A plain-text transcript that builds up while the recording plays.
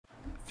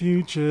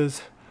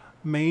future's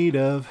made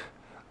of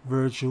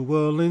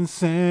virtual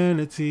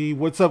insanity.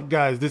 What's up,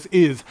 guys? This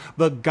is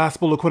the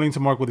Gospel According to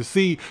Mark with a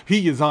C.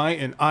 He is I,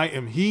 and I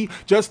am he.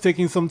 Just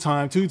taking some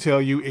time to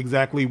tell you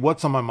exactly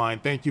what's on my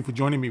mind. Thank you for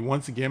joining me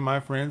once again, my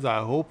friends.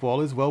 I hope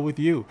all is well with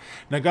you.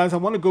 Now, guys, I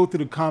want to go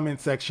through the comment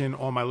section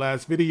on my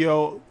last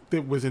video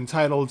that was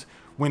entitled,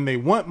 "When they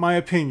want my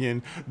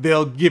opinion,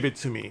 they'll give it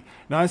to me."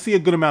 Now, I see a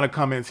good amount of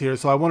comments here,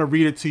 so I want to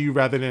read it to you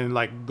rather than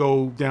like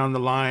go down the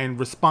line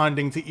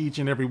responding to each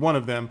and every one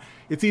of them.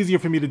 It's easier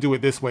for me to do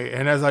it this way.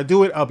 And as I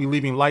do it, I'll be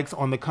leaving likes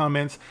on the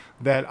comments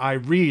that I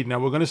read. Now,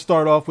 we're going to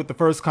start off with the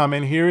first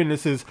comment here, and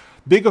this is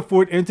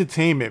Bigafort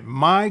Entertainment.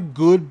 My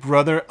good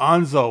brother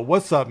Anzo.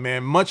 What's up,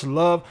 man? Much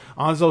love.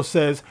 Anzo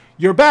says,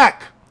 "You're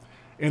back."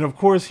 And of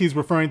course, he's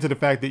referring to the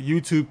fact that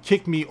YouTube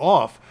kicked me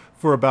off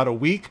for about a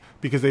week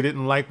because they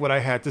didn't like what I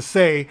had to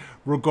say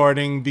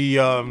regarding the,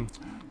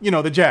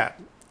 the jab,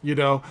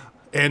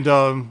 and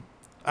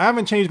I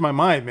haven't changed my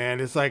mind, man.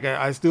 It's like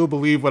I still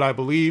believe what I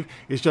believe.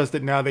 It's just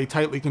that now they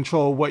tightly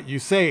control what you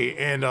say,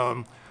 and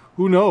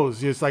who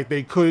knows? It's like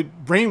they could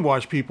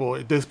brainwash people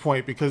at this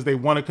point because they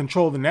want to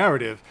control the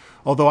narrative.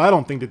 Although I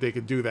don't think that they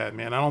could do that,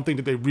 man. I don't think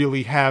that they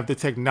really have the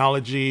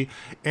technology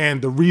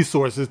and the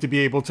resources to be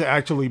able to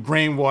actually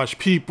brainwash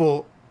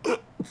people.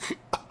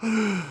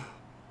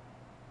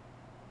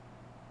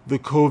 The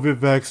COVID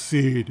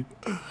vaccine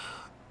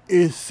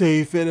is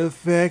safe and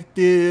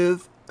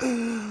effective.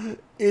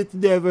 It's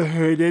never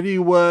hurt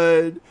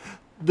anyone.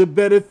 The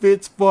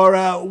benefits far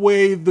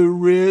outweigh the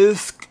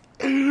risk.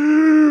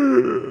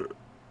 In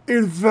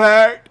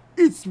fact,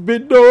 it's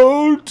been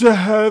known to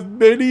have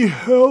many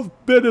health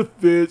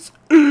benefits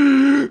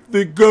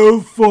that go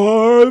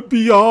far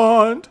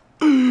beyond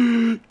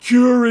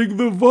curing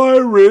the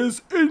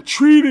virus and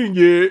treating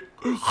it.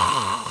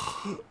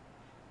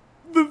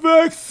 The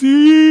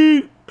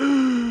vaccine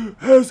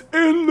has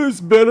endless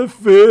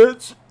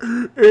benefits,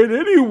 and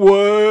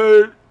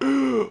anyone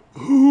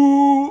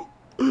who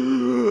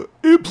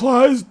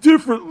implies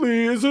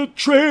differently is a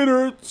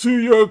traitor to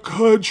your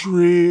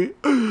country.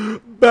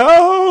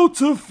 Bow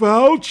to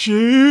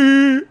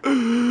Fauci.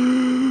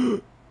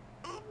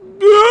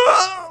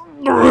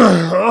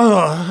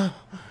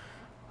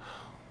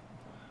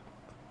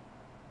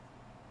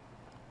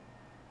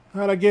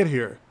 How'd I get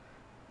here?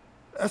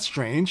 That's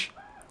strange.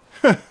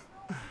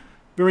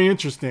 Very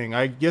interesting.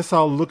 I guess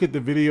I'll look at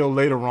the video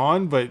later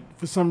on, but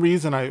for some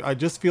reason, I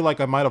just feel like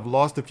I might have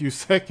lost a few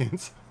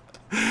seconds.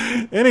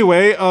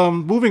 Anyway,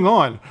 moving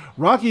on.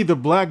 Rocky the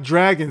Black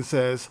Dragon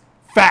says,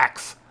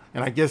 "Facts."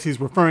 And I guess he's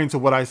referring to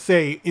what I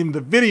say in the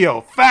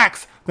video.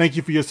 Facts! Thank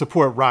you for your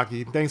support,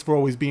 Rocky. Thanks for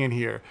always being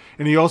here.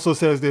 And he also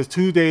says there's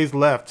 2 days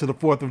left to the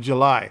 4th of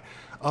July.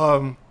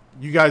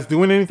 You guys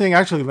doing anything?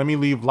 Actually, let me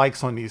leave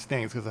likes on these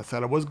things because I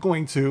said I was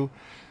going to.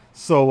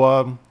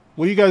 So,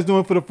 what are you guys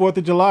doing for the 4th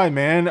of July,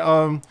 man?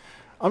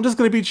 I'm just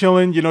going to be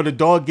chilling. The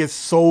dog gets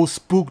so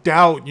spooked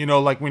out,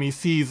 like when he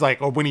sees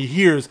or when he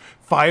hears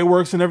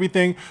fireworks and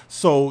everything.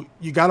 So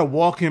you got to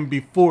walk him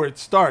before it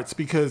starts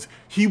because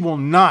he will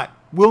not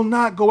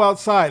go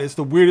outside. It's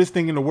the weirdest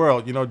thing in the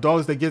world.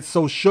 Dogs that get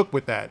so shook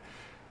with that.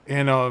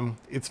 And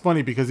it's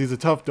funny because he's a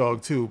tough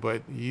dog too,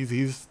 but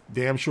he's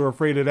damn sure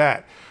afraid of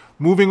that.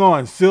 Moving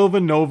on, Silva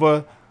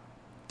Nova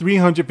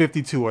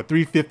 352 or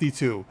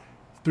 352.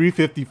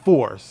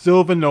 354,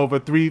 Silva Nova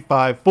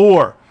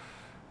 354.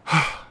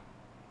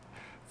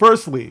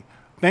 Firstly,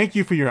 thank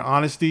you for your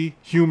honesty,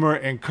 humor,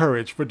 and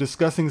courage for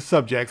discussing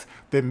subjects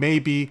that may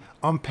be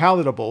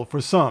unpalatable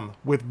for some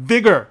with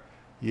vigor.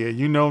 Yeah,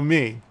 you know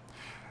me.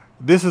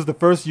 This is the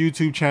first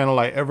YouTube channel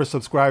I ever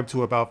subscribed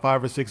to about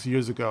 5 or 6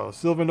 years ago.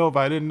 Silva Nova,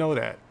 I didn't know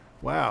that.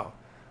 Wow,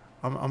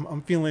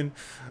 I'm feeling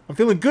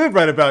good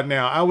right about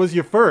now. I was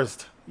your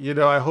first.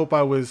 I hope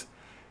I was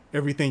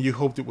everything you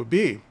hoped it would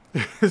be.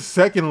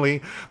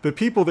 Secondly, the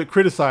people that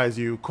criticize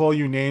you, call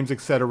you names,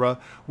 etc.,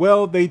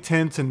 well, they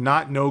tend to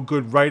not know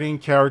good writing,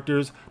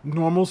 characters,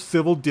 normal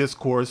civil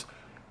discourse,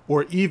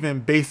 or even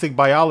basic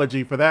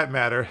biology for that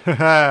matter.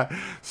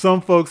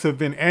 Some folks have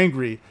been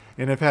angry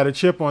and have had a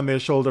chip on their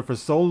shoulder for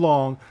so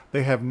long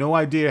they have no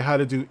idea how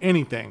to do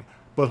anything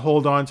but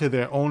hold on to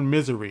their own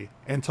misery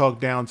and talk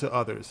down to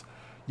others.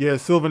 Yeah,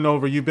 Silva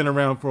Nova, you've been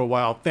around for a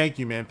while. Thank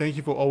you, man. Thank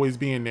you for always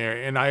being there.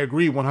 And I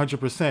agree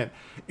 100%.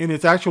 And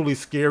it's actually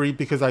scary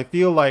because I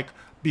feel like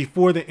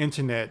before the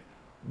internet,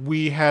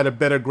 we had a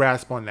better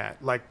grasp on that,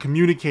 like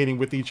communicating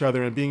with each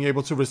other and being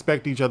able to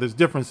respect each other's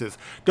differences.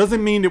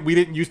 Doesn't mean that we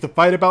didn't used to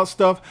fight about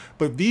stuff,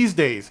 but these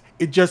days,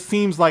 it just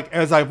seems like,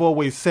 as I've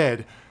always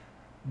said,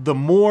 the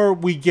more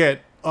we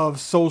get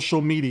of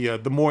social media,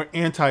 the more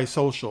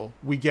antisocial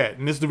we get.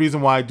 And this is the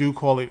reason why I do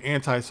call it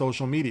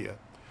anti-social media.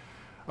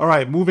 All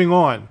right, moving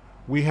on.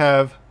 We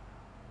have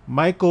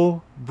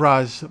Michael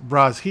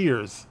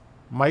Brashears.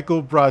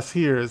 Michael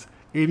Brashears,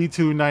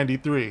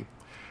 8293.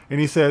 And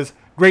he says,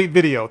 "Great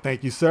video.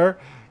 Thank you, sir.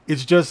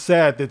 It's just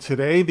sad that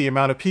today the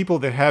amount of people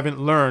that haven't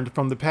learned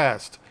from the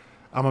past.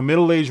 I'm a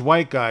middle-aged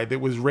white guy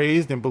that was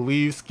raised and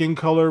believes skin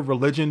color,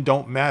 religion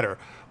don't matter.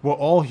 We're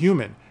all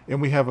human,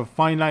 and we have a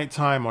finite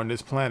time on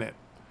this planet."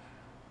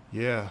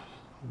 Yeah,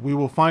 We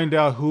will find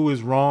out who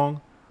is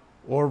wrong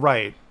or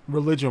right,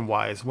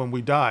 religion-wise, when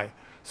we die.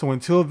 So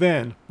until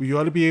then, we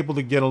ought to be able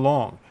to get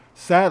along.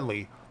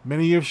 Sadly,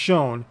 many have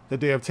shown that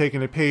they have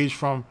taken a page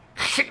from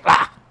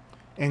Hitler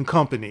and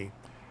company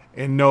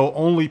and know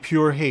only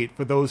pure hate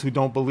for those who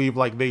don't believe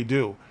like they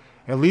do.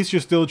 At least you're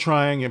still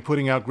trying and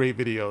putting out great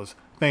videos.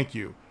 Thank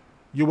you.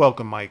 You're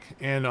welcome, Mike.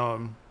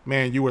 And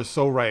man, you are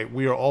so right.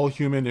 We are all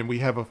human and we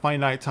have a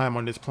finite time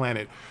on this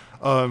planet.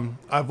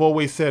 I've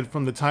always said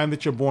from the time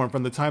that you're born,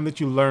 from the time that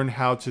you learn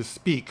how to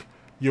speak,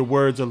 your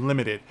words are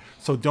limited.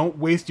 So don't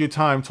waste your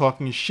time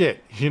talking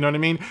shit. You know what I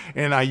mean?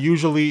 And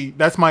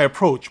that's my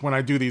approach when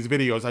I do these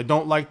videos. I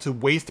don't like to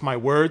waste my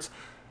words.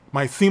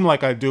 Might seem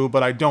like I do,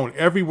 but I don't.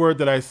 Every word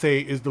that I say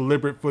is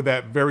deliberate for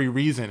that very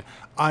reason.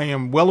 I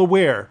am well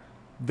aware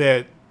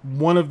that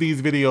one of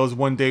these videos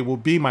one day will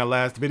be my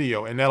last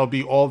video, and that'll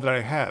be all that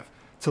I have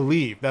to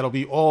leave. That'll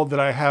be all that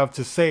I have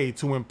to say,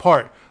 to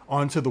impart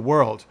onto the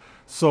world.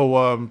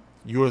 So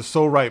you are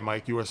so right,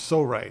 Mike. You are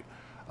so right.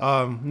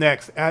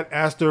 Next, at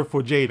Aster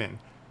for Jaden.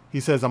 He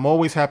says, I'm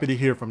always happy to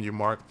hear from you,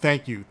 Mark.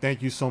 Thank you.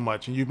 Thank you so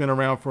much. And you've been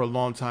around for a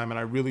long time, and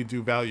I really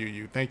do value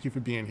you. Thank you for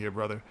being here,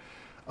 brother.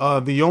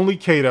 The Only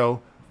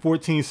Cato,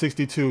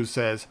 1462,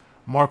 says,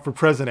 Mark for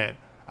president.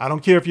 I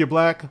don't care if you're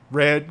black,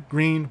 red,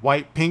 green,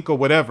 white, pink, or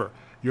whatever.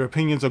 Your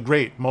opinions are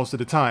great most of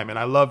the time, and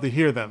I love to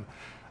hear them.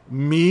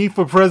 Me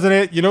for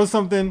president? You know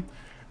something?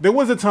 There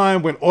was a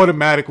time when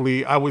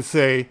automatically I would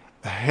say,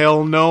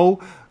 hell no.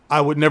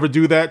 I would never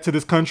do that to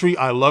this country.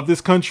 I love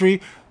this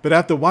country. But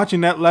after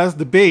watching that last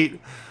debate,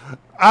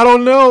 I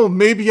don't know.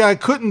 Maybe I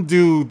couldn't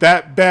do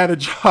that bad a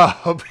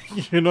job.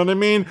 You know what I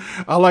mean?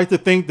 I like to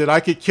think that I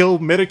could kill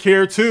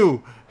Medicare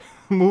too.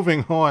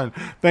 Moving on.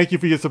 Thank you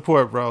for your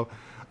support, bro.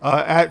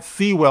 At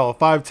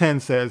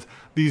Sewell510 says,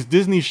 these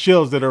Disney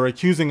shills that are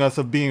accusing us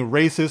of being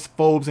racist,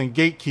 phobes, and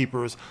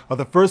gatekeepers are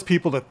the first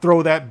people to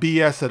throw that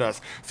BS at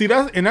us. See,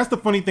 that's the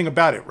funny thing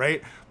about it,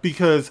 right?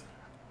 Because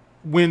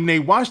when they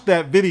watched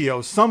that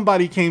video,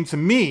 somebody came to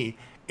me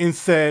and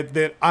said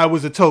that I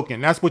was a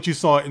token. That's what you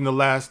saw in the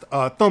last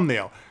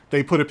thumbnail.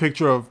 They put a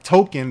picture of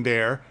token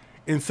there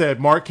and said,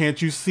 Mark,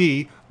 can't you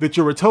see that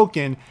you're a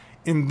token?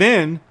 And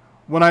then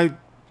when I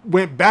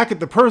went back at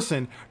the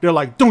person, they're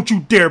like, don't you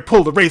dare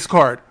pull the race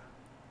card.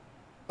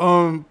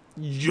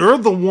 You're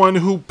the one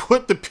who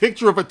put the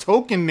picture of a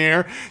token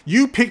there.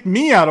 You picked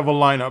me out of a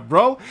lineup,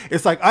 bro.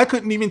 It's like I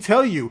couldn't even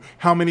tell you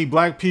how many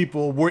black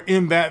people were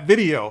in that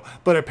video,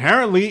 but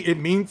apparently it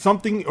means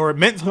something, or it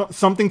meant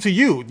something to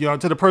you, you know,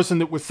 to the person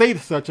that would say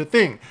such a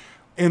thing.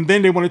 And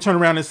then they want to turn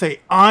around and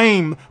say,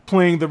 I'm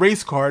playing the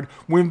race card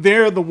when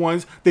they're the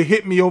ones that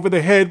hit me over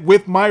the head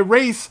with my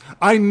race.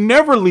 I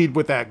never lead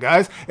with that,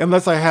 guys,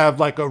 unless I have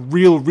like a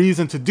real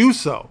reason to do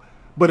so.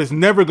 But it's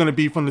never going to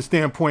be from the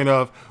standpoint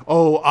of,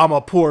 oh, I'm a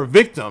poor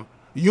victim.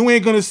 You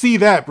ain't going to see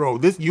that, bro.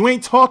 You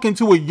ain't talking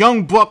to a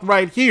young buck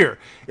right here.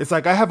 It's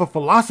like I have a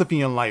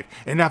philosophy in life,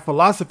 and that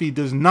philosophy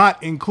does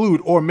not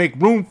include or make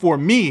room for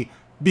me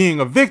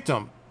being a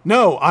victim.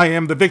 No, I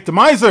am the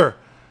victimizer.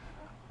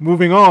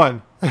 Moving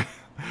on.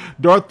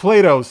 Darth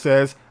Plato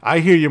says, I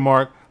hear you,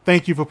 Mark.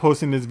 Thank you for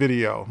posting this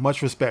video.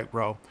 Much respect,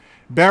 bro.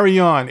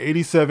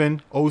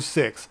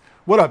 Barryon8706.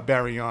 What up,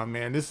 Barryon,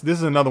 man? This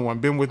is another one.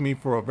 Been with me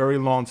for a very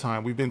long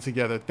time. We've been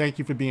together. Thank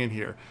you for being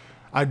here.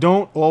 I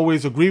don't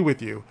always agree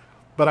with you,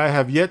 but I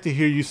have yet to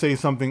hear you say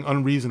something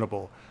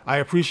unreasonable. I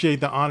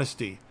appreciate the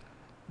honesty.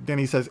 Then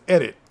he says,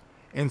 edit.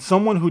 And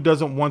someone who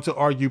doesn't want to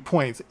argue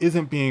points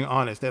isn't being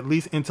honest, at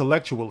least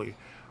intellectually.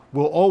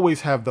 We'll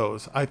always have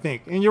those, I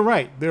think. And you're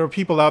right. There are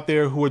people out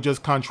there who are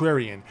just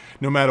contrarian.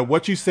 No matter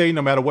what you say,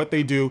 no matter what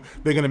they do,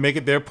 they're going to make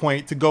it their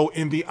point to go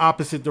in the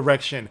opposite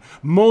direction,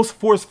 most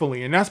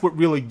forcefully. And that's what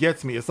really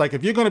gets me. It's like,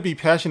 if you're going to be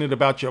passionate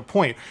about your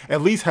point,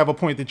 at least have a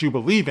point that you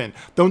believe in.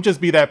 Don't just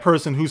be that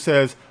person who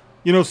says,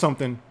 you know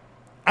something,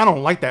 I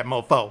don't like that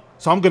mofo,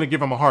 so I'm going to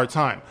give him a hard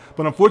time.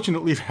 But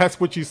unfortunately, that's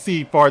what you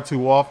see far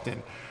too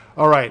often.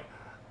 All right.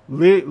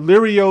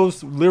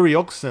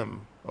 Lyrioxim.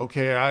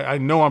 Okay, I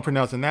know I'm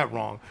pronouncing that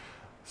wrong.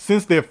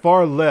 Since they're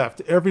far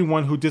left,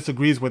 everyone who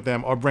disagrees with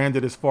them are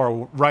branded as far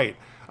right.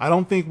 I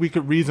don't think we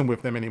could reason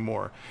with them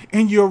anymore.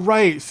 And you're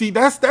right. See,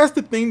 that's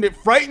the thing that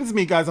frightens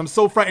me, guys. I'm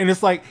so frightened.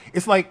 It's like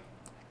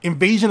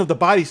Invasion of the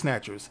Body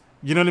Snatchers.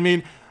 You know what I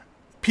mean?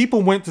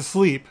 People went to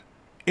sleep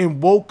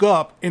and woke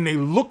up and they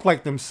look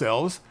like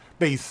themselves.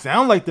 They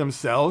sound like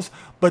themselves,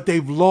 but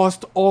they've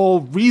lost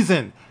all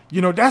reason. You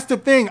know, that's the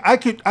thing. I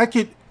could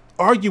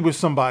argue with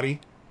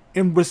somebody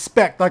in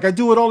respect, like I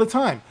do it all the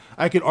time.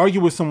 I could argue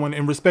with someone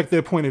and respect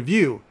their point of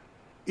view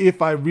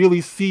if I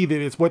really see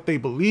that it's what they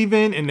believe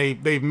in and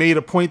they've made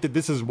a point that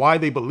this is why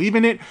they believe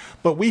in it.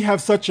 But we have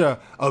such a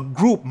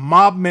group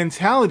mob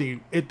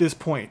mentality at this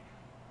point.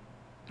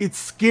 It's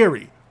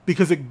scary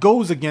because it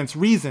goes against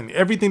reason.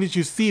 Everything that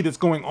you see that's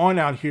going on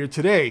out here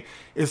today,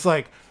 it's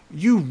like,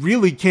 you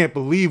really can't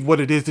believe what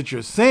it is that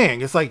you're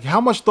saying. It's like,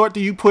 how much thought do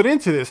you put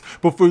into this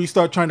before you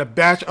start trying to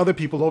bash other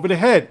people over the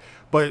head?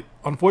 But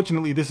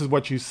unfortunately, this is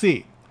what you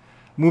see.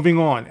 Moving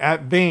on,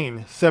 at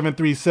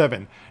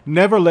Vane737,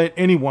 never let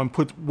anyone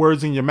put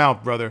words in your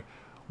mouth, brother.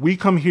 We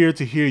come here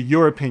to hear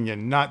your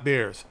opinion, not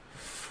theirs.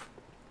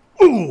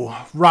 Ooh,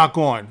 rock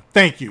on.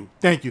 Thank you.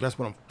 Thank you. That's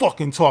what I'm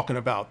fucking talking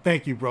about.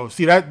 Thank you, bro.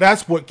 See,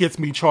 that's what gets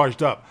me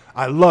charged up.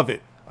 I love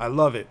it. I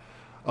love it.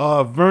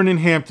 Vernon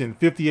Hampton,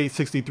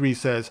 5863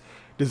 says,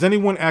 does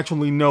anyone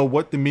actually know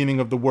what the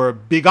meaning of the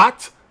word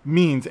bigot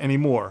means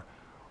anymore?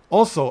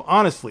 Also,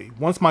 honestly,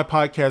 once my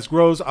podcast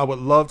grows, I would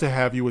love to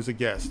have you as a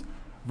guest.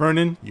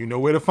 Vernon, you know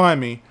where to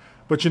find me.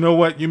 But you know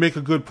what? You make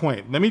a good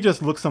point. Let me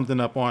just look something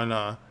up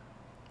on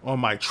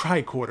my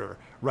tricorder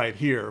right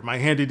here, my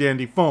handy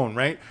dandy phone,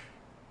 right?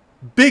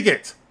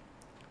 Bigot.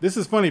 This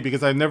is funny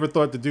because I never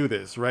thought to do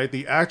this, right?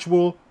 The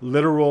actual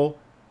literal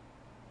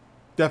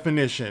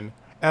definition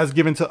as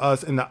given to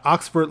us in the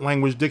Oxford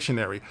Language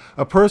Dictionary.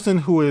 A person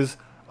who is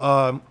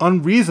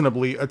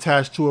unreasonably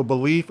attached to a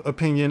belief,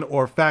 opinion,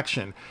 or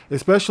faction,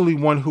 especially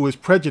one who is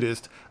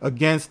prejudiced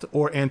against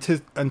or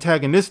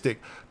antagonistic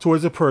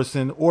towards a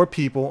person or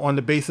people on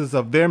the basis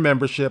of their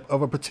membership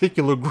of a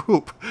particular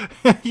group.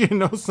 You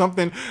know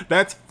something?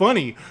 That's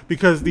funny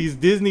because these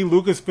Disney,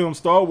 Lucasfilm,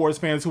 Star Wars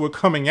fans who are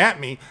coming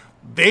at me,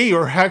 they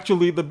are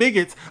actually the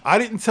bigots. I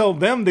didn't tell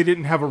them they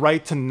didn't have a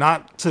right to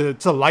not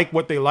to like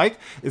what they like.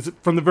 Is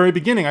from the very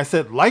beginning. I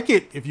said, like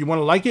it. If you want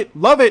to like it,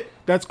 love it.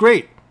 That's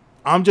great.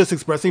 I'm just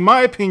expressing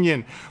my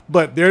opinion,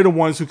 but they're the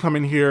ones who come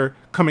in here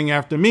coming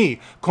after me,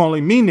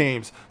 calling me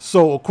names.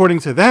 So according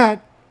to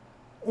that,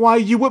 why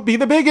you would be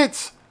the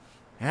bigots?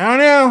 I don't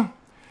know.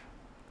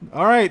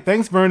 All right.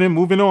 Thanks, Vernon.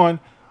 Moving on.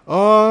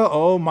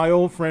 Oh, my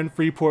old friend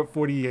Freeport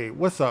 48.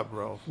 What's up,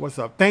 bro? What's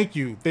up? Thank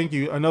you. Thank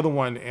you. Another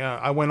one.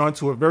 I went on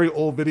to a very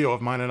old video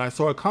of mine and I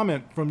saw a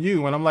comment from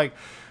you and I'm like,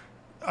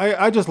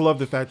 I just love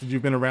the fact that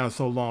you've been around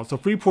so long. So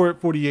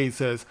Freeport 48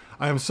 says,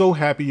 I am so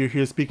happy you're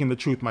here speaking the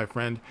truth, my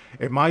friend.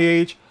 At my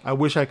age, I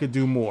wish I could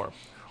do more.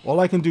 All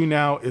I can do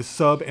now is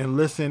sub and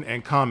listen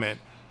and comment.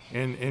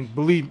 And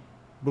believe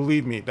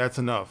me, that's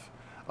enough.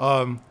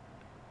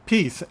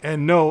 Peace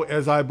and know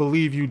as I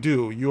believe you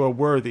do, you are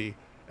worthy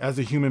as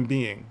a human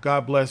being.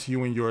 God bless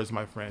you and yours,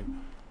 my friend.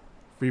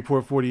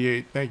 Freeport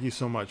 48, thank you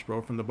so much,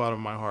 bro, from the bottom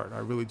of my heart. I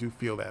really do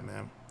feel that,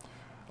 man.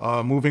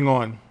 Moving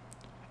on.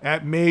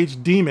 At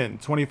Mage Demon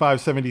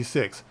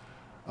 2576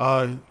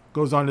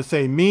 goes on to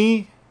say,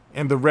 me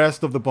and the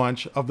rest of the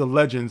bunch of the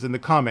legends in the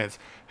comments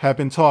have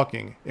been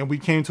talking and we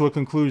came to a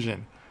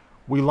conclusion.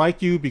 We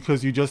like you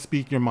because you just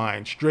speak your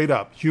mind, straight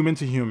up, human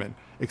to human,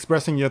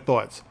 expressing your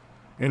thoughts.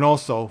 And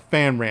also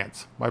fan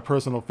rants, my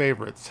personal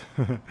favorites.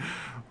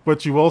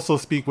 But you also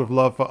speak with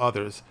love for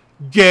others.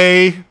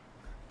 Gay!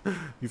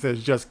 He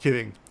says, just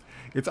kidding.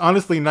 It's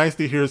honestly nice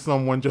to hear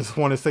someone just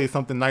want to say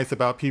something nice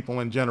about people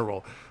in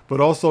general,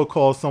 but also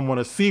call someone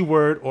a C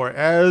word or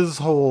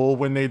asshole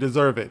when they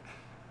deserve it.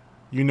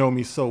 You know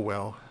me so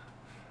well.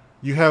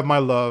 You have my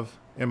love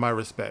and my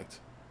respect.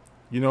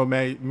 You know,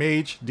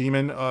 Mage,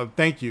 Demon,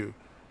 thank you.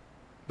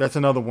 That's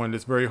another one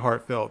that's very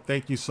heartfelt.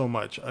 Thank you so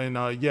much.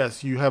 And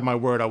yes, you have my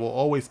word. I will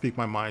always speak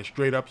my mind,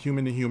 straight up,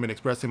 human to human,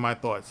 expressing my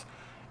thoughts.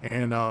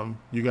 And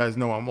you guys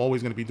know I'm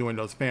always going to be doing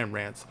those fan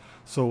rants.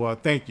 So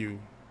thank you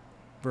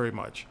very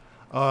much.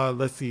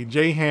 Let's see.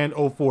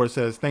 Jhan04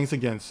 says, thanks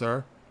again,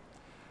 sir.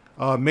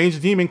 Mage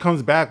Demon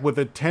comes back with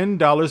a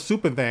 $10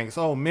 super thanks.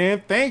 Oh,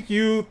 man, thank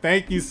you.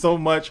 Thank you so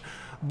much.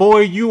 Boy,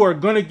 you are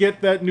going to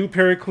get that new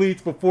pair of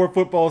cleats before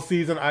football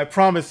season. I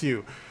promise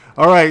you.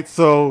 All right,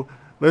 so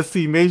let's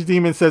see. Mage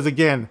Demon says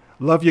again,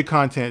 love your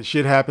content.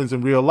 Shit happens in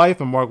real life.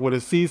 And Mark with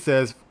a C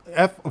says,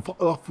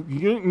 real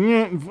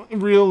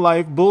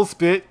life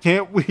bullspit.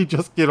 Can't we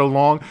just get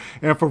along?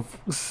 And for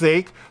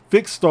sake,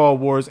 fix Star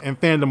Wars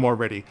and fandom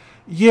already.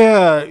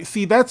 Yeah,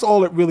 see, that's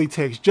all it really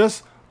takes.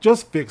 Just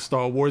fix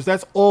Star Wars.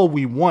 That's all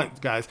we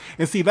want, guys.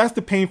 And see, that's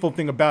the painful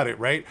thing about it,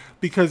 right?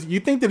 Because you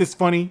think that it's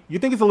funny. You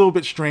think it's a little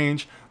bit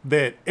strange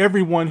that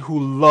everyone who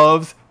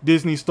loves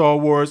Disney Star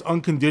Wars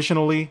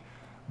unconditionally,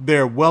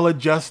 they're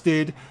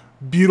well-adjusted,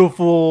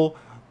 beautiful,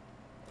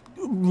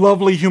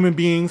 lovely human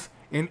beings.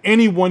 And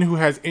anyone who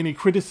has any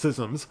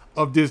criticisms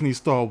of Disney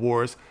Star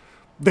Wars,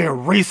 they're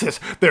racist,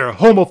 they're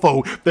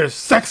homophobe, they're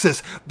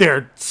sexist,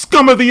 they're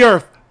scum of the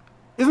earth.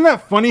 Isn't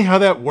that funny how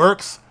that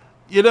works?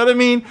 You know what I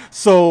mean?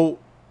 So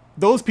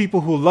those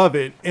people who love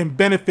it and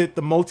benefit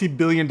the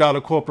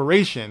multi-billion-dollar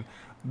corporation,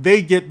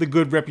 they get the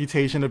good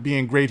reputation of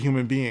being great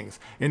human beings.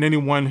 And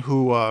anyone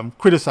who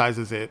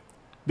criticizes it,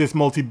 this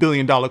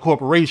multi-billion-dollar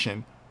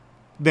corporation,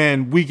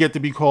 then we get to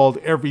be called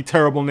every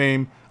terrible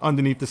name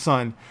underneath the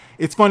sun.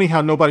 It's funny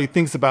how nobody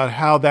thinks about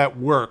how that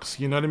works.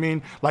 You know what I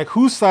mean? Like,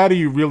 whose side are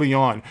you really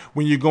on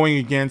when you're going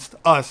against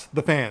us,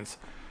 the fans?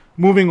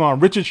 Moving on,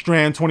 Richard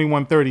Strand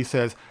 2130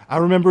 says, I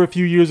remember a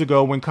few years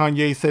ago when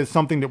Kanye said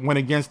something that went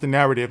against the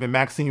narrative and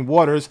Maxine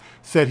Waters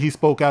said he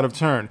spoke out of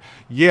turn.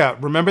 Yeah,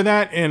 remember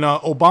that? And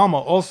Obama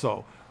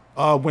also.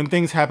 When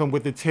things happened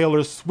with the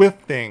Taylor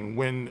Swift thing,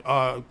 when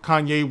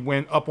Kanye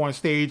went up on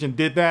stage and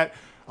did that,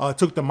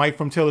 took the mic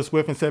from Taylor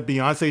Swift and said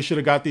Beyonce should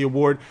have got the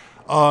award.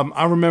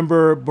 I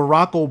remember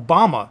Barack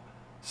Obama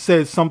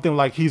said something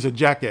like he's a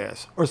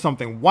jackass or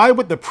something. Why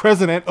would the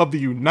president of the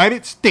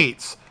United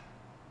States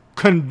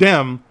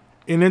condemn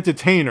an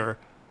entertainer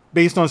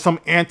based on some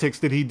antics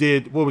that he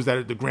did. What was that,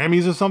 at the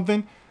Grammys or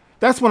something?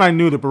 That's when I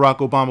knew that Barack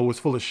Obama was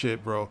full of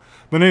shit, bro.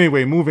 But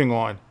anyway, moving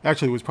on.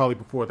 Actually, it was probably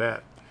before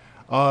that.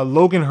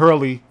 Logan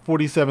Hurley,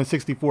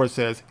 4764,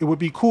 says, it would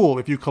be cool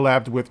if you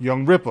collabed with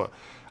Young Ripper.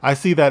 I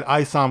see that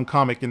ISOM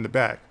comic in the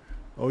back.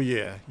 Oh,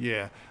 yeah,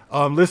 yeah.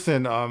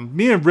 Listen,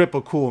 me and Rip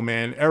are cool,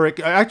 man. Eric,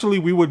 actually,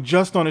 we were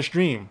just on a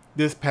stream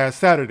this past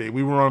Saturday.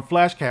 We were on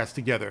Flashcast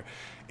together.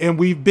 And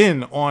we've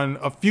been on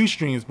a few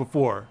streams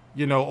before,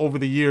 you know, over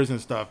the years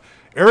and stuff.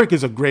 Eric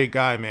is a great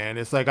guy, man.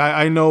 It's like,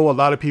 I know a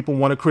lot of people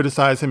want to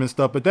criticize him and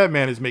stuff, but that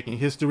man is making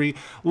history.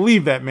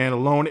 Leave that man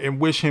alone and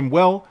wish him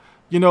well.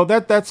 You know,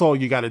 that's all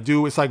you got to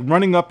do. It's like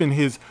running up in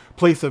his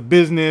place of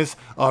business,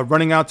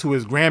 running out to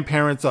his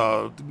grandparents'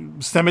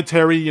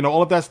 cemetery, you know,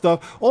 all of that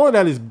stuff. All of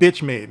that is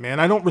bitch made, man.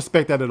 I don't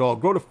respect that at all.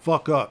 Grow the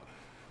fuck up.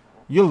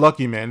 You're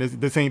lucky, man.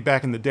 This ain't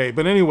back in the day.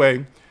 But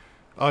anyway,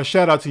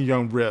 shout out to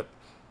Young Rip.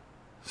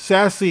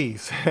 Sassy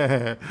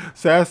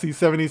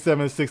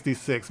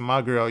 7766,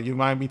 my girl. You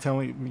mind me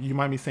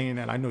saying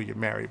that? I know you're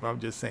married, but I'm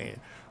just saying.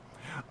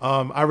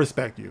 I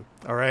respect you.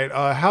 All right.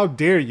 How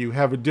dare you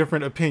have a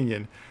different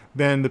opinion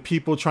than the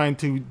people trying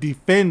to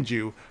defend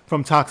you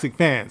from toxic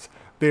fans?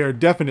 They are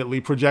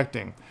definitely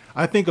projecting.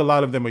 I think a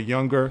lot of them are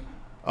younger.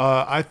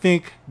 I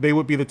think they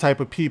would be the type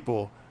of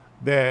people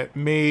that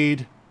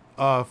made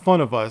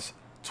fun of us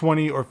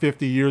 20 or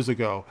 50 years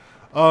ago.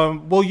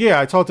 Well, yeah,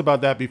 I talked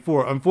about that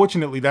before.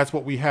 Unfortunately, that's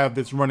what we have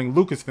that's running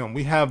Lucasfilm.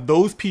 We have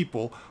those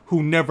people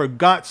who never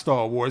got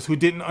Star Wars, who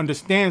didn't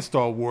understand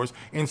Star Wars,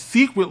 and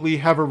secretly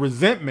have a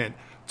resentment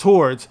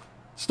towards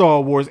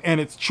Star Wars and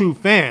its true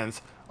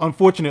fans.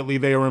 Unfortunately,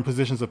 they are in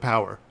positions of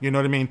power. You know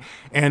what I mean?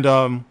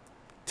 And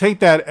take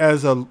that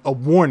as a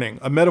warning,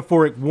 a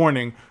metaphoric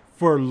warning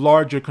for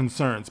larger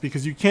concerns,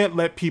 because you can't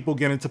let people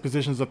get into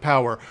positions of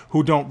power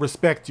who don't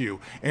respect you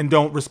and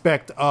don't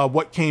respect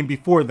what came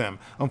before them.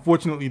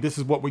 Unfortunately, this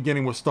is what we're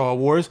getting with Star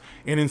Wars,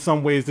 and in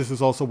some ways, this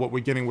is also what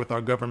we're getting with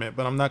our government.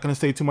 But I'm not going to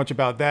say too much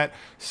about that.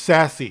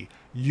 Sassy,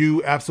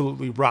 you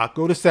absolutely rock.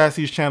 Go to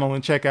Sassy's channel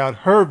and check out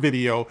her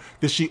video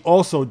that she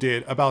also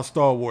did about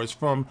Star Wars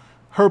from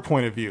her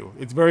point of view.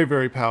 It's very,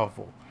 very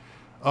powerful.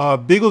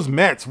 Biggles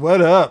Mets,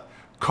 what up?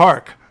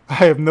 Kark, I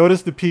have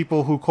noticed the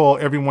people who call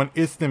everyone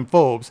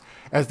islamphobes,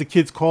 as the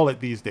kids call it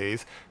these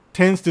days,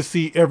 tends to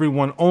see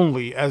everyone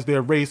only as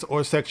their race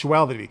or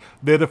sexuality.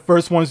 They're the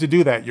first ones to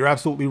do that. You're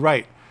absolutely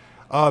right.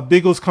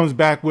 Biggles comes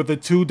back with a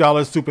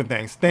 $2 super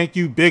thanks. Thank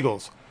you,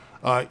 Biggles.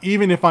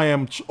 Even if I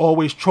am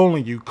always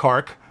trolling you,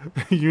 Kark,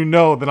 you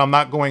know that I'm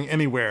not going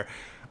anywhere.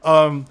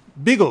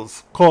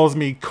 Biggles calls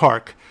me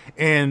Kark.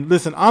 And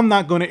listen, I'm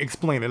not going to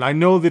explain it. I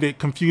know that it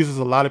confuses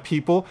a lot of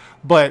people,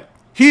 but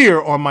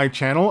here on my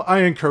channel, I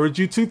encourage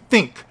you to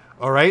think,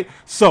 all right?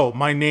 So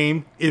my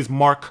name is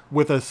Mark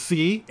with a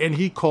C, and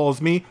he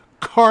calls me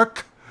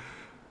Kark,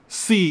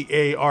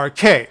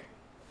 C-A-R-K.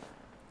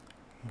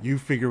 You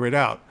figure it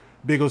out.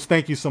 Biggles,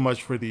 thank you so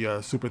much for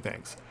the super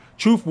thanks.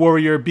 Truth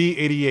Warrior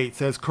B88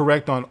 says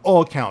correct on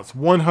all counts,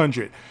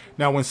 100.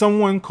 Now, when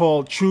someone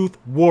called Truth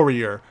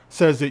Warrior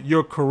says that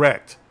you're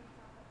correct,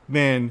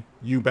 then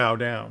you bow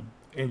down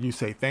and you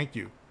say thank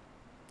you.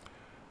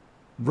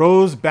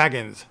 Rose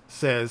Baggins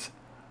says,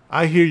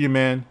 I hear you,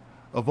 man.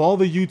 Of all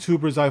the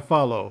YouTubers I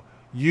follow,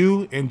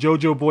 you and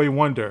JoJo Boy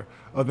Wonder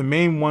are the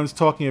main ones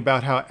talking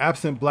about how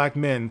absent black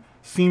men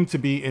seem to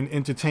be in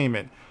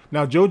entertainment.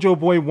 Now, JoJo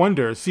Boy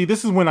Wonder, see,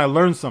 this is when I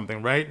learned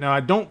something, right? Now,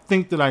 I don't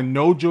think that I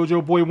know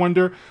JoJo Boy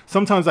Wonder.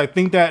 Sometimes I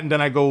think that, and then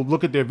I go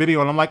look at their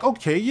video, and I'm like,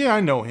 okay, yeah,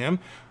 I know him.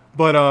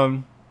 But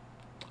I'm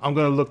going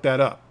to look that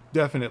up,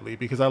 definitely,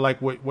 because I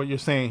like what you're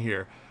saying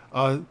here.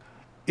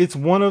 It's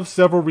one of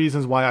several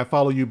reasons why I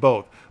follow you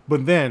both.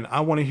 But then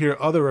I want to hear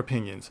other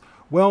opinions.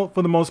 Well,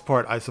 for the most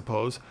part, I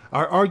suppose.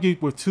 I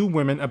argued with two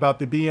women about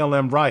the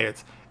BLM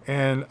riots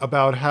and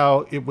about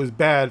how it was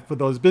bad for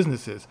those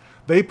businesses.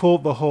 They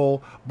pulled the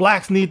whole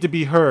blacks need to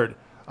be heard.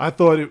 I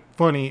thought it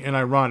funny and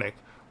ironic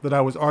that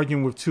I was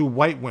arguing with two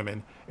white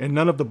women and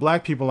none of the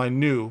black people I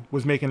knew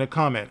was making a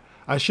comment.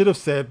 I should have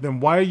said, then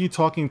why are you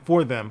talking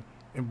for them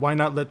and why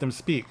not let them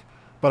speak?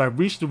 But I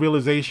reached the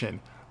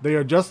realization they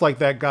are just like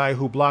that guy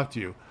who blocked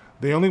you.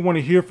 They only want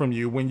to hear from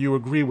you when you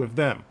agree with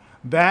them.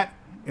 That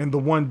and the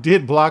one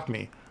did block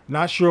me.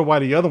 Not sure why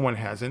the other one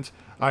hasn't.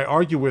 I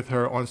argue with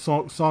her on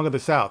Song of the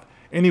South.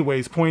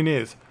 Anyways, point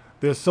is,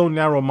 they're so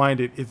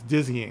narrow-minded, it's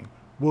dizzying.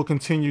 We'll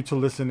continue to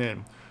listen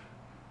in.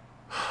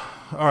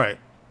 All right.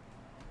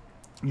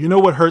 You know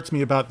what hurts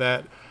me about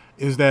that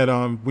is that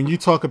when you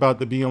talk about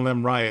the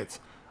BLM riots,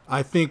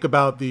 I think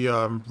about the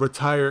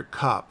retired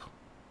cop.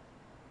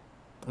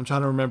 I'm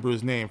trying to remember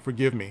his name.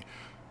 Forgive me.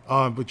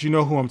 But you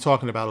know who I'm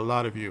talking about, a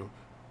lot of you.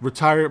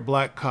 Retired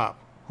black cop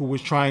who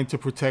was trying to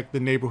protect the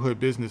neighborhood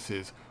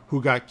businesses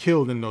who got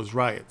killed in those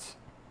riots.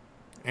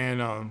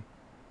 And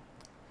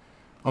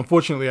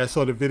unfortunately, I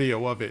saw the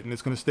video of it, and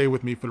it's going to stay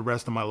with me for the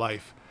rest of my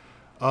life.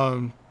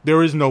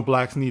 There is no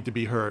blacks need to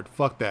be heard.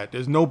 Fuck that.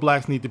 There's no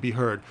blacks need to be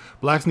heard.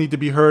 Blacks need to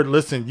be heard.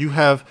 Listen, you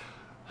have...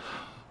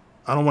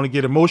 I don't want to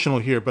get emotional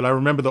here, but I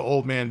remember the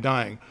old man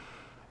dying.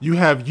 You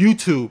have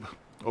YouTube,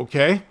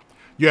 okay?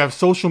 You have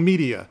social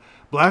media.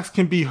 Blacks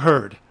can be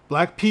heard.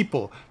 Black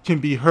people can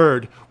be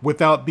heard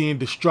without being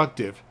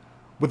destructive,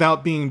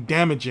 without being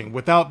damaging,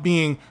 without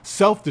being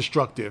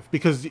self-destructive,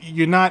 because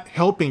you're not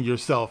helping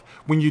yourself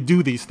when you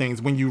do these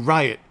things, when you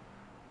riot.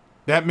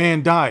 That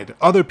man died.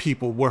 Other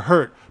people were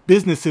hurt.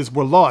 Businesses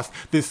were lost.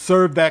 This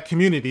served that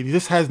community.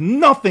 This has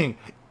nothing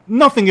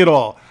at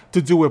all to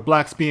do with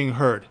blacks being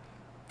heard.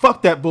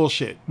 Fuck that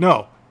bullshit.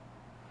 No.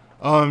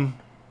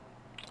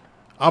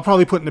 I'll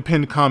probably put in the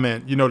pinned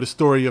comment, the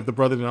story of the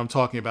brother that I'm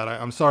talking about.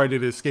 I'm sorry that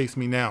it escapes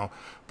me now,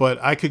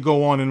 but I could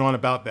go on and on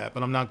about that,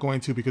 but I'm not going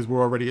to because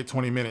we're already at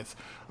 20 minutes.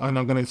 And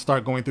I'm going to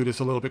start going through this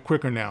a little bit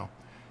quicker now.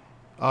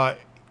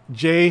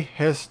 Jay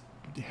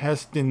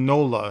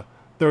Hestinola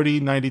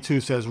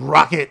 3092 says,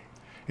 "Rocket."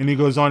 And he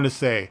goes on to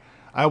say,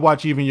 I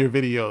watch even your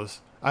videos,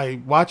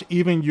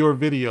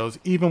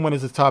 even when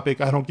it's a topic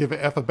I don't give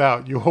a F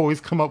about. You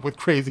always come up with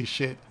crazy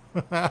shit.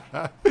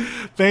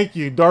 Thank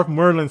you. Darth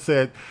Merlin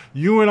said,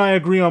 "You and I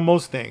agree on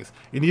most things.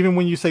 And even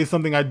when you say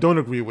something I don't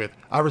agree with,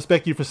 I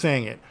respect you for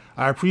saying it.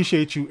 I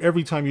appreciate you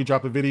every time you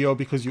drop a video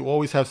because you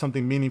always have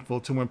something meaningful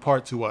to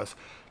impart to us.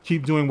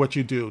 Keep doing what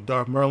you do."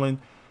 Darth Merlin,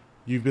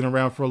 you've been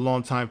around for a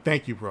long time.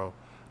 Thank you, bro.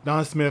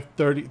 Don Smith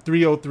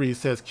 303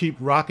 says, "Keep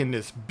rocking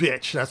this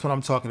bitch." That's what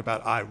I'm talking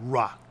about. I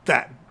rock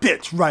that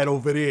bitch right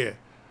over there.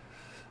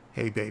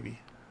 Hey, baby.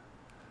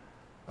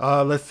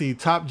 Let's see.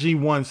 Top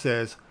G1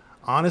 says,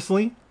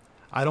 "Honestly,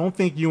 I don't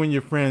think you and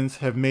your friends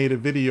have made a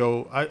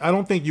video. I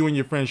don't think you and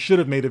your friends should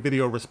have made a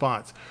video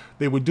response.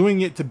 They were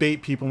doing it to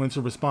bait people into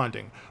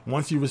responding.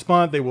 Once you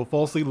respond, they will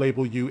falsely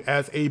label you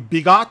as a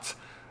bigot.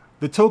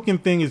 The token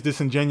thing is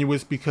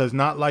disingenuous because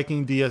not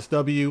liking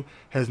DSW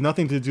has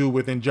nothing to do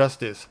with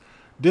injustice.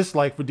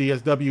 Dislike for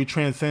DSW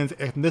transcends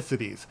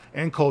ethnicities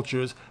and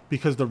cultures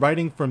because the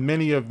writing for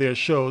many of their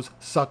shows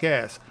suck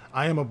ass.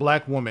 I am a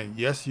black woman."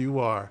 Yes, you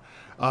are.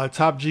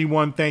 Top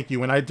G1, thank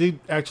you. And I did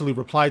actually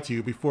reply to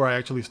you before I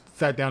actually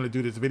sat down to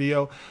do this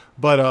video.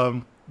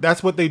 But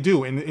that's what they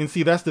do. And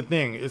see, that's the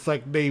thing. It's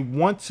like they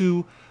want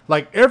to,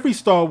 like every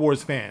Star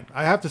Wars fan,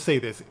 I have to say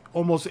this,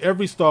 almost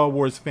every Star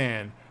Wars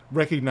fan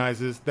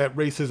recognizes that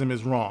racism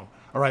is wrong.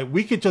 All right,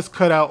 we could just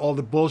cut out all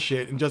the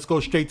bullshit and just go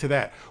straight to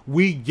that.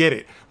 We get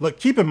it. Look,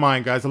 keep in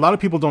mind, guys, a lot of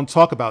people don't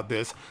talk about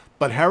this,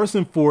 but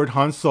Harrison Ford,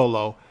 Han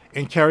Solo,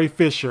 and Carrie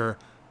Fisher,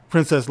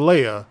 Princess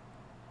Leia,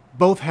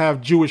 both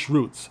have Jewish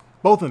roots.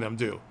 Both of them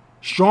do.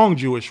 Strong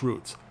Jewish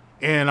roots.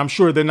 And I'm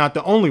sure they're not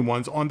the only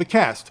ones on the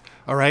cast.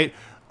 All right.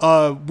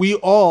 We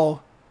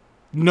all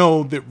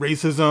know that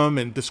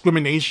racism and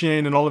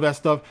discrimination and all of that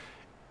stuff,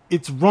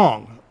 it's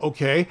wrong.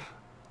 Okay.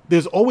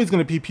 There's always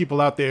going to be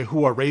people out there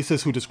who are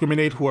racist, who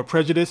discriminate, who are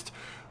prejudiced.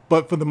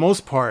 But for the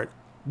most part,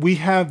 we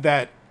have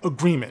that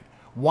agreement.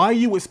 Why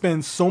you would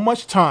spend so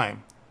much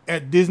time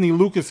at Disney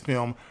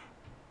Lucasfilm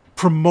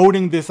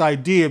promoting this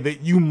idea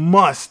that you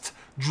must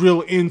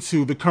drill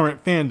into the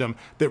current fandom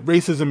that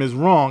racism is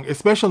wrong,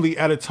 especially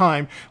at a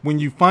time when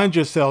you find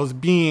yourselves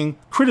being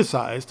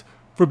criticized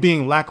for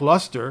being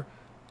lackluster,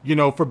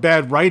 for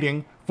bad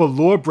writing, for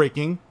lore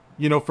breaking,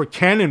 for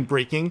canon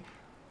breaking.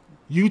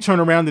 You turn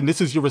around and this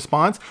is your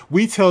response.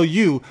 We tell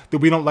you that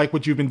we don't like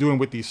what you've been doing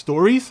with these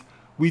stories.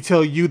 We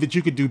tell you that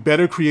you could do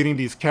better creating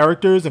these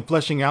characters and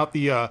fleshing out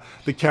the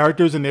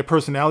characters and their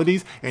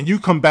personalities. And you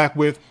come back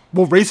with,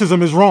 well,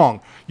 racism is wrong.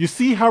 You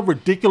see how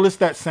ridiculous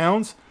that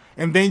sounds?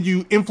 And then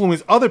you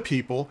influence other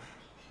people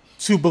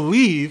to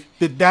believe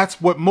that that's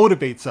what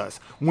motivates us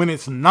when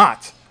it's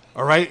not.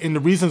 All right. And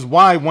the reasons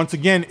why, once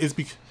again, is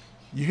because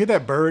you hear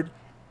that bird.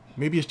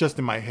 Maybe it's just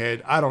in my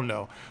head. I don't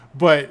know.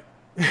 But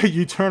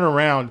you turn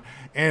around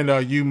and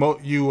you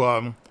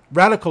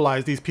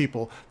radicalize these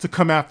people to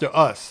come after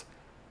us,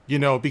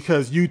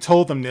 because you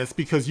told them this,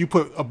 because you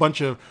put a bunch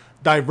of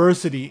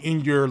diversity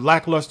in your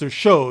lackluster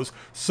shows.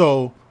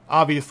 So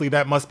obviously,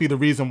 that must be the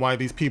reason why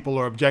these people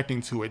are objecting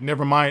to it.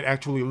 Never mind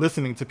actually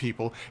listening to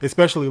people,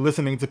 especially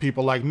listening to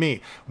people like me.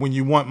 When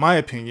you want my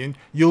opinion,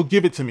 you'll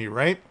give it to me,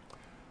 right?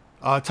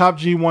 Top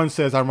G1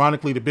 says,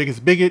 ironically, the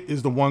biggest bigot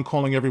is the one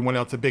calling everyone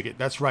else a bigot.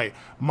 That's right.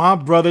 My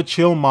brother,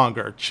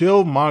 Chillmonger.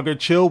 Chillmonger,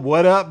 chill.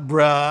 What up,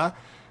 bruh?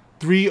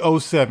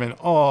 307.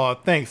 Oh,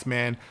 thanks,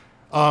 man.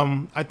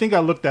 I think I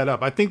looked that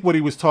up. I think what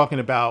he was talking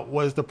about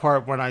was the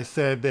part when I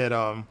said that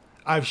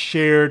I've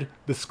shared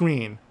the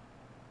screen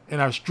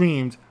and I've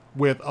streamed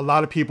with a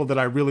lot of people that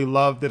I really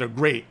love, that are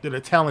great, that are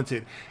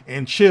talented.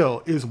 And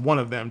Chill is one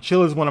of them.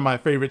 Chill is one of my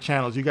favorite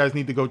channels. You guys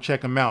need to go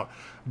check him out.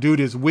 Dude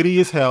is witty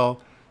as hell.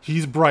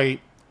 He's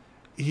bright.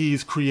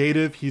 He's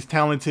creative. He's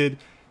talented.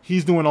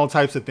 He's doing all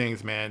types of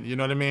things, man. You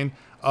know what I mean?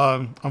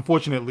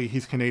 Unfortunately,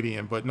 he's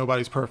Canadian, but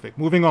nobody's perfect.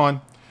 Moving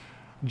on.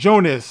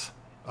 Jonas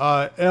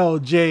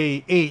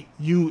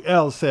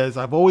LJ8UL says,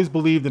 I've always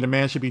believed that a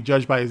man should be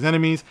judged by his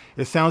enemies.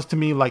 It sounds to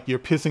me like you're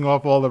pissing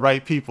off all the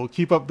right people.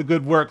 Keep up the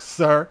good work,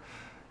 sir.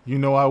 You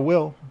know I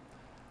will.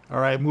 All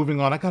right,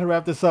 moving on. I got to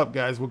wrap this up,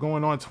 guys. We're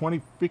going on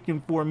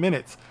 24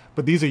 minutes,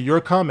 but these are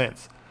your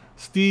comments.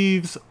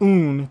 Steve's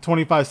Oon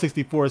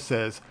 2564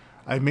 says,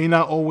 I may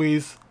not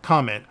always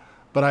comment,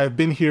 but I have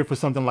been here for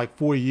something like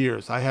 4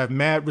 years. I have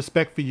mad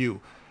respect for you,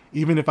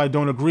 even if I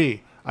don't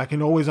agree. I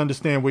can always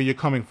understand where you're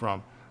coming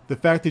from. The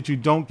fact that you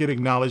don't get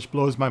acknowledged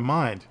blows my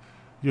mind.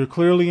 You're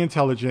clearly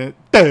intelligent.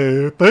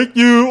 Thank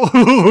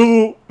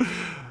you.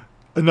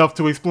 Enough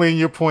to explain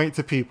your point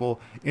to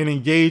people and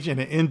engage in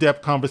an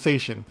in-depth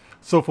conversation.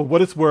 So for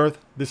what it's worth,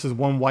 this is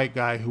one white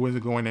guy who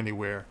isn't going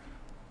anywhere.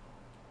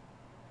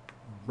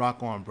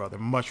 Rock on, brother.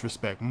 Much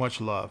respect, much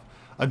love.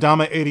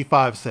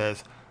 Adama85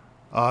 says,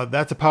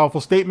 that's a powerful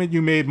statement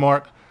you made,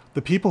 Mark.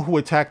 The people who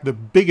attack the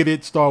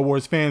bigoted Star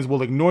Wars fans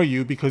will ignore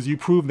you because you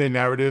prove their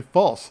narrative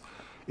false.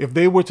 If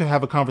they were to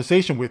have a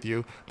conversation with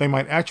you, they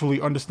might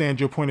actually understand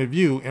your point of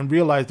view and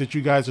realize that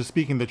you guys are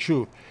speaking the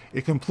truth.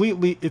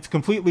 It's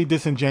completely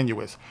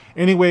disingenuous.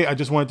 Anyway, I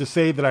just wanted to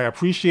say that I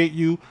appreciate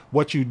you,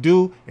 what you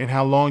do, and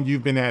how long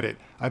you've been at it.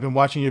 I've been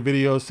watching your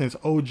videos since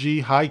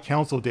OG High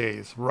Council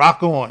days.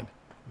 Rock on.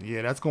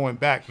 Yeah, that's going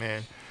back,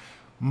 man.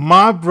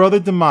 My brother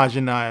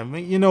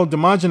Damajanai. You know,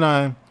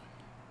 Damajanai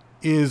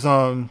is,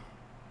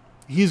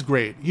 he's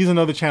great. He's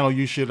another channel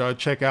you should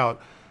check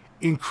out.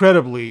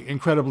 Incredibly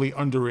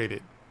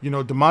underrated. You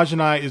know,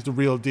 Damajanai is the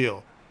real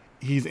deal.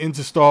 He's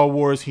into Star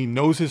Wars. He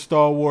knows his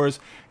Star Wars.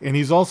 And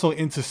he's also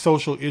into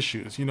social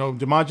issues. You know,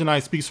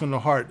 Damajanai speaks from the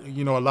heart.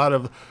 You know, a lot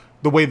of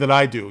the way that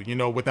I do. You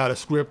know, without a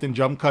script and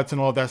jump cuts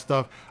and all that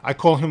stuff. I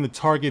call him the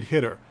target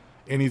hitter.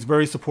 And he's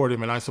very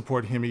supportive, and I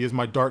support him. He is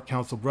my Dark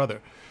Council brother.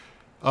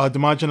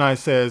 Damajanai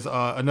says,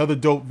 another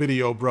dope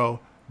video, bro.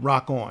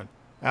 Rock on.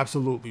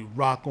 Absolutely.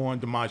 Rock on,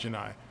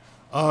 Damajanai.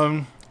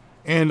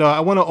 And I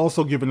want to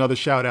also give another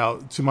shout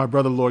out to my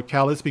brother Lord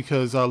Callis,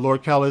 because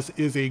Lord Callis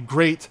is a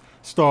great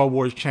Star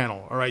Wars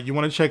channel. All right, you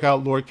want to check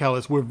out Lord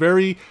Callis. We're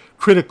very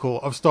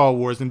critical of Star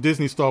Wars and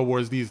Disney Star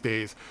Wars these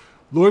days.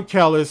 Lord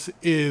Callis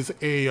is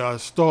a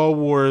Star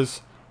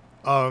Wars,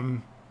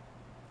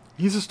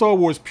 he's a Star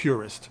Wars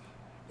purist.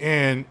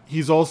 And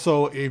he's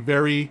also a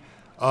very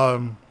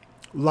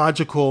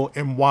logical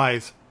and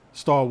wise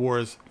Star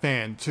Wars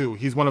fan, too.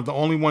 He's one of the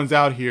only ones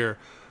out here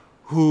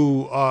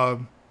who,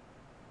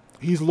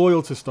 he's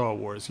loyal to Star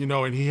Wars, you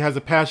know, and he has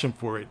a passion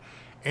for it.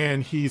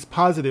 And he's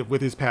positive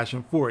with his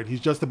passion for it. He's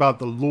just about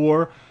the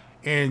lore,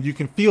 and you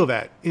can feel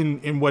that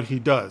in what he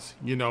does.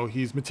 You know,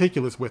 he's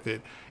meticulous with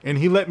it. And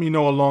he let me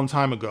know a long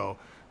time ago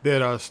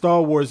that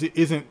Star Wars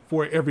isn't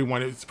for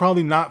everyone. It's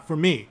probably not for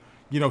me.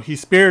 You know, he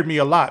spared me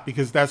a lot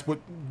because that's what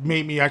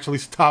made me actually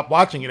stop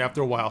watching it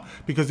after a while,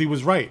 because he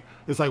was right.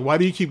 It's like, why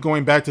do you keep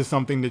going back to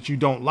something that you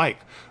don't like?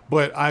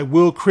 But I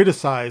will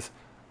criticize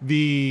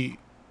the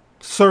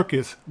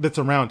circus that's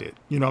around it.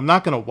 You know, I'm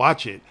not going to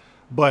watch it,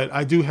 but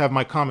I do have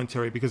my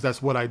commentary because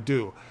that's what I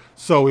do.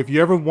 So if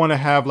you ever want to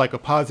have like a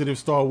positive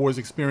Star Wars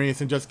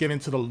experience and just get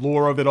into the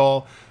lore of it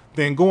all,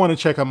 then go on and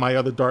check out my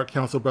other Dark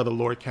Council brother,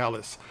 Lord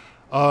Callis.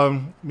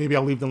 Maybe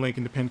I'll leave the link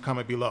in the pinned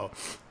comment below.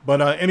 But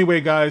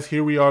anyway, guys,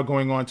 here we are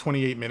going on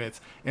 28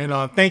 minutes. And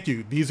thank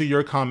you. These are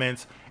your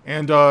comments.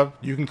 And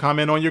you can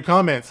comment on your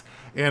comments.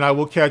 And I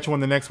will catch you on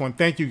the next one.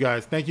 Thank you,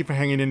 guys. Thank you for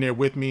hanging in there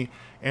with me.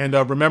 And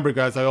remember,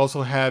 guys, I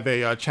also have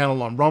a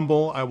channel on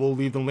Rumble. I will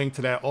leave the link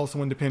to that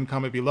also in the pinned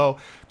comment below.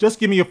 Just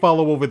give me a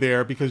follow over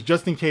there, because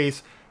just in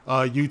case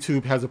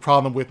YouTube has a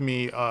problem with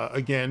me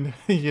again,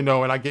 you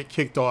know, and I get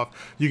kicked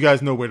off, you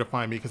guys know where to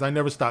find me, because I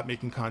never stop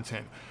making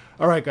content.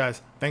 All right,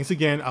 guys. Thanks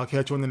again. I'll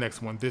catch you on the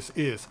next one. This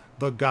is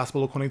The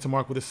Gospel According to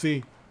Mark with a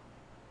C.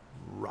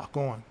 Rock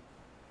on.